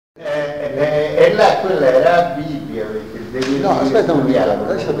E là quella era la Bibbia, perché no, aspetta un momento,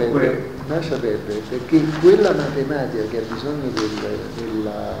 lascia perdere, perché quella matematica che ha bisogno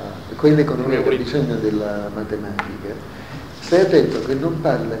quell'economia che ha bisogno della matematica, stai attento che non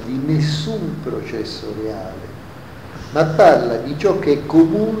parla di nessun processo reale, ma parla di ciò che è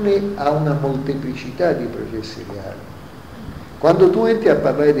comune a una molteplicità di processi reali. Quando tu entri a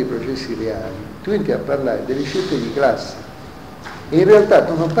parlare dei processi reali, tu entri a parlare delle scelte di classe. E in realtà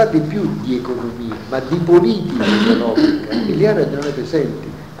tu non parli più di economia, ma di politica economica, e lì hai ragione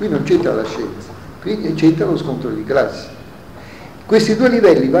presenti. Qui non c'entra la scienza, qui c'entra lo scontro di classe. Questi due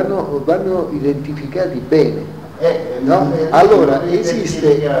livelli vanno identificati bene. No? Allora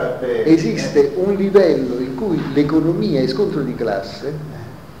esiste un livello in cui l'economia è scontro di classe,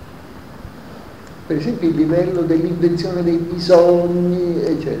 per esempio il livello dell'invenzione dei bisogni,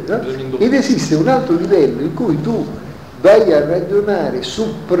 eccetera, ed esiste un altro livello in cui tu vai a ragionare su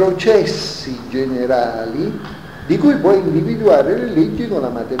processi generali di cui puoi individuare le leggi con la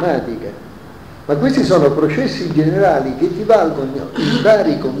matematica. Ma questi sono processi generali che ti valgono in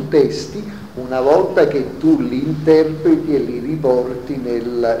vari contesti una volta che tu li interpreti e li riporti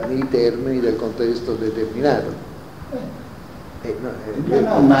nei termini del contesto determinato.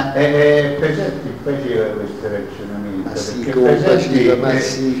 Ma per esempio faceva questo ragionamento,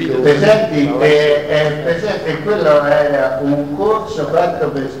 perché quello era un corso fatto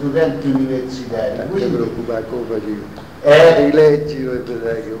per studenti universitari. Non ti preoccupare, come facevo? Rileggilo e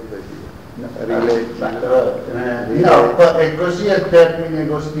vedrai che lo facevo. No, e così è il termine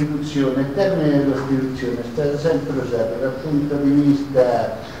Costituzione. Il termine Costituzione è stato sempre usato dal punto di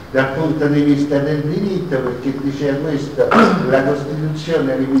vista del diritto, perché diceva questo, la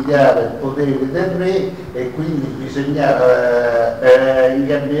Costituzione limitava il potere del re e quindi bisognava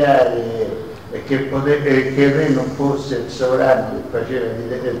ingabbiare che il re non fosse il sovrano che faceva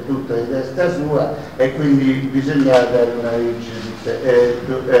tutto di testa sua, e quindi bisognava dare una legge a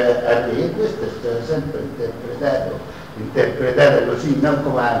re, e questo è stato sempre interpretato così, non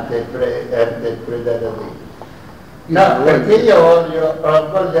come ha interpretato te. No, perché io voglio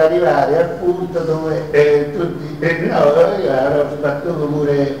arrivare al punto dove io ho sbattuto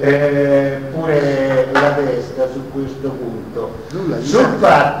pure la testa su questo punto, sul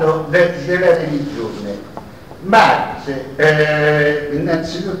fatto della religione. Marx,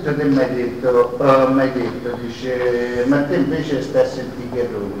 innanzitutto te mi hai detto, dice, ma te invece sta a sentire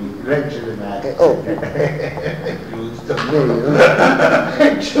Garroni, leggere Marx. Giusto,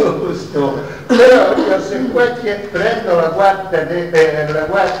 è giusto, però io se prendo la quarta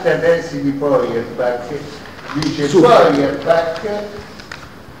tesi di Feuerbach, dice Feuerbach,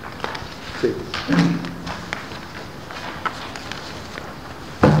 sì.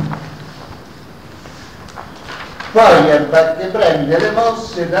 Feuerbach prende le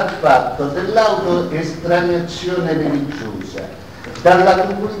mosse dal fatto dell'autoestraneazione religiosa, dalla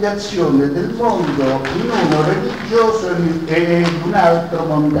comunicazione del mondo in uno religioso e in un altro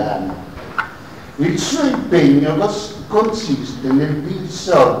mondano. Il suo impegno consiste nel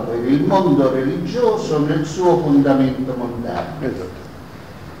dissolvere il mondo religioso nel suo fondamento mondano.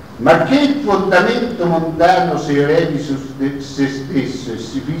 Ma che il fondamento mondano si elevi su se stesso e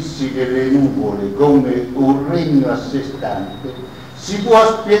si fissi nelle nuvole come un regno a sé stante, si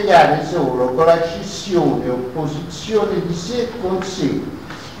può spiegare solo con la scissione o opposizione di sé con sé,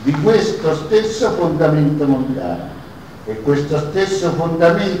 di questo stesso fondamento mondano. E questo stesso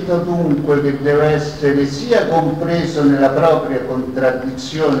fondamento dunque, che deve essere sia compreso nella propria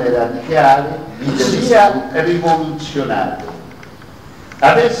contraddizione radicale, sia rivoluzionato.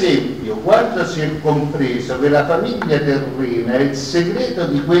 Ad esempio, quando si è compreso che la famiglia terrena è il segreto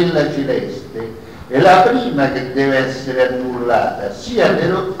di quella celeste, è la prima che deve essere annullata, sia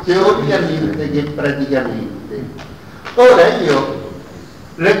teoricamente che praticamente. Ora io,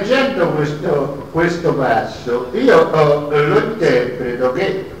 leggendo questo passo, io lo interpreto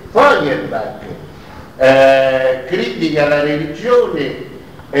che Feuerbach critica la religione,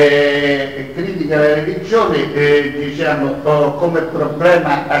 diciamo, come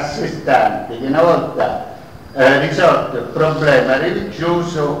problema a sé stante, che una volta risolto il problema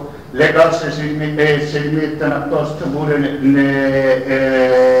religioso le cose si rimettono a posto pure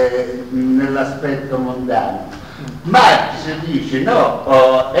nell'aspetto mondano. Marx dice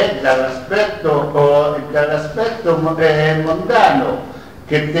no, è dall'aspetto mondano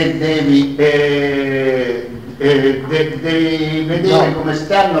che te devi vedere come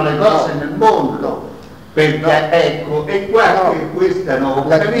stanno le cose nel mondo, perché ecco, e qua che questa non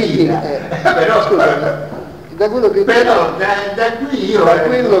la critica però scusa, da quello che da qui io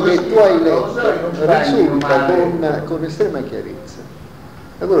tu hai letto risulta con estrema chiarezza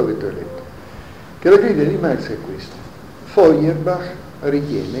da quello che tu hai letto, che la critica di Marx è questa. Feuerbach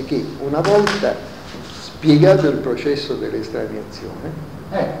ritiene che una volta spiegato il processo dell'estraniazione,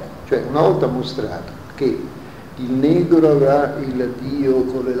 cioè una volta mostrato che il negro avrà il dio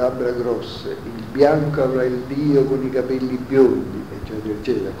con le labbra grosse, il bianco avrà il dio con i capelli biondi, eccetera,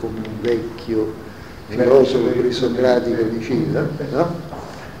 eccetera, come un vecchio filosofo presocratico diceva, no?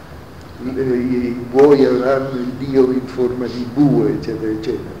 I buoi avranno il dio in forma di bue, eccetera,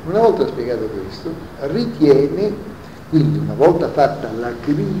 eccetera. Una volta spiegato questo, ritiene, quindi una volta fatta la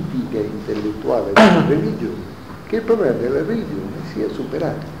critica intellettuale della religione, che il problema della religione sia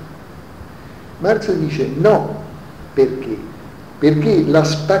superato. Marx dice no, perché? Perché la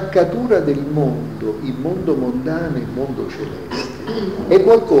spaccatura del mondo, il mondo mondano e il mondo celeste, è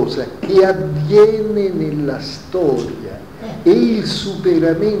qualcosa che avviene nella storia e il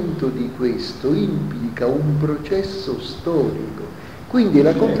superamento di questo implica un processo storico. Quindi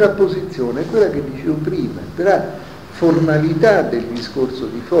la contrapposizione è quella che dicevo prima, tra formalità del discorso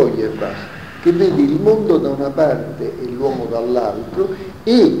di Feuerbach, che vede il mondo da una parte e l'uomo dall'altro,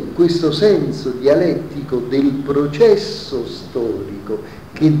 e questo senso dialettico del processo storico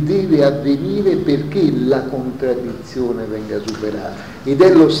che deve avvenire perché la contraddizione venga superata, ed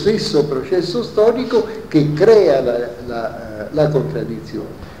è lo stesso processo storico che crea la contraddizione.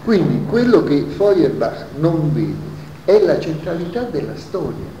 Quindi quello che Feuerbach non vede è la centralità della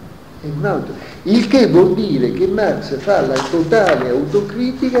storia, è un altro, il che vuol dire che Marx fa la totale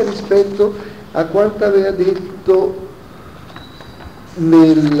autocritica rispetto a quanto aveva detto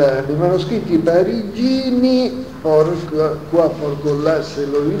nei manoscritti parigini, porco là se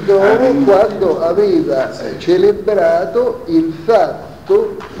lo ritrovo, quando aveva celebrato il fatto,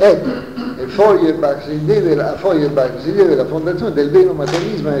 Feuerbach si deve la fondazione del vero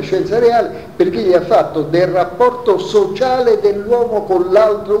materialismo nella scienza reale, perché gli ha fatto del rapporto sociale dell'uomo con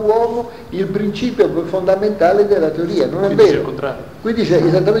l'altro uomo il principio fondamentale della teoria. Non è vero? Qui dice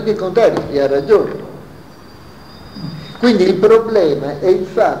esattamente il contrario, e ha ragione. Quindi il problema è il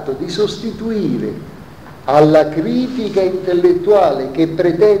fatto di sostituire alla critica intellettuale che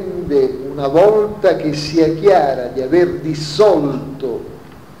pretende, una volta che sia chiara di aver dissolto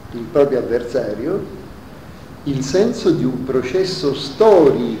il proprio avversario, il senso di un processo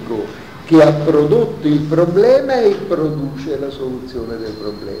storico che ha prodotto il problema e produce la soluzione del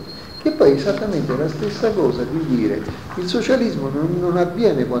problema, che poi è esattamente la stessa cosa di dire il socialismo non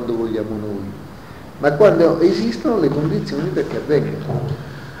avviene quando vogliamo noi, ma quando esistono le condizioni perché avvenga.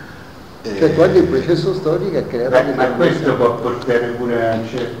 Cioè quando il processo storico ha creato ma questo può portare pure a una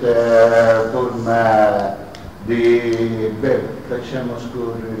certa forma di facciamo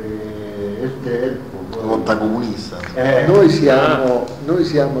scorrere il tempo, volontà comunista. Noi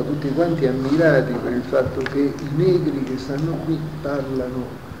siamo tutti quanti ammirati per il fatto che i negri che stanno qui parlano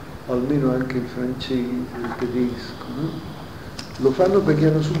almeno anche il francese, il tedesco, no? Lo fanno perché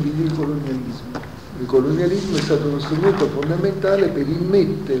hanno subito il colonialismo. Il colonialismo è stato uno strumento fondamentale per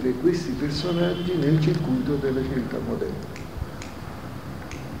immettere questi personaggi nel circuito della civiltà moderna.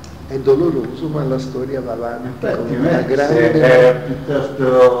 È doloroso, ma la storia va avanti con una grande...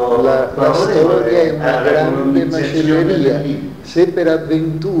 La storia è una grande macelleria. Se per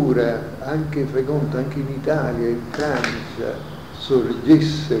avventura, anche in Italia, in Francia,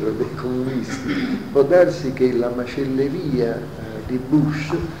 sorgessero dei comunisti, può darsi che la macelleria di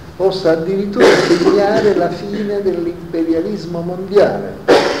Bush possa addirittura segnare la fine dell'imperialismo mondiale.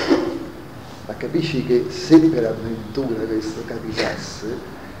 Ma capisci che se per avventura questo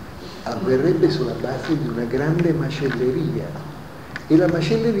capitasse, avverrebbe sulla base di una grande macelleria, e la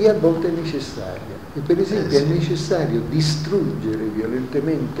macelleria a volte è necessaria, e per esempio è necessario distruggere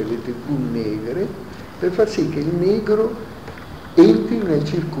violentemente le tribù negre per far sì che il negro entri nel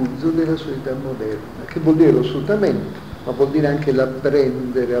circuito della società moderna, che vuol dire lo sfruttamento, ma vuol dire anche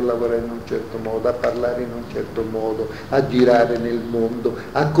l'apprendere a lavorare in un certo modo, a parlare in un certo modo, a girare nel mondo,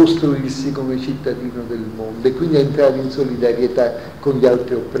 a costruirsi come cittadino del mondo e quindi a entrare in solidarietà con gli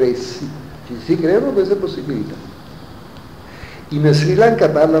altri oppressi. Ci si creano queste possibilità. In Sri Lanka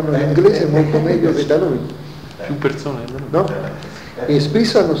parlano l'inglese molto meglio che da noi. Più persone, no? E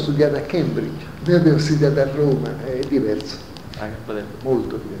spesso hanno studiato a Cambridge, noi abbiamo studiato a Roma, è diverso,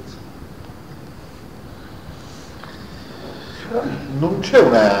 molto diverso. Non c'è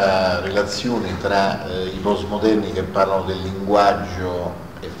una relazione tra i postmoderni che parlano del linguaggio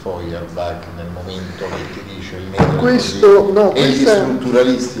e Feuerbach nel momento che ti dice il negro e gli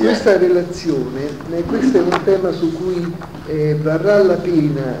strutturalisti? Questa relazione, questo è un tema su cui varrà la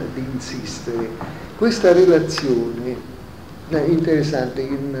pena di insistere. Questa relazione è interessante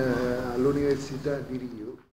all'università di Rio.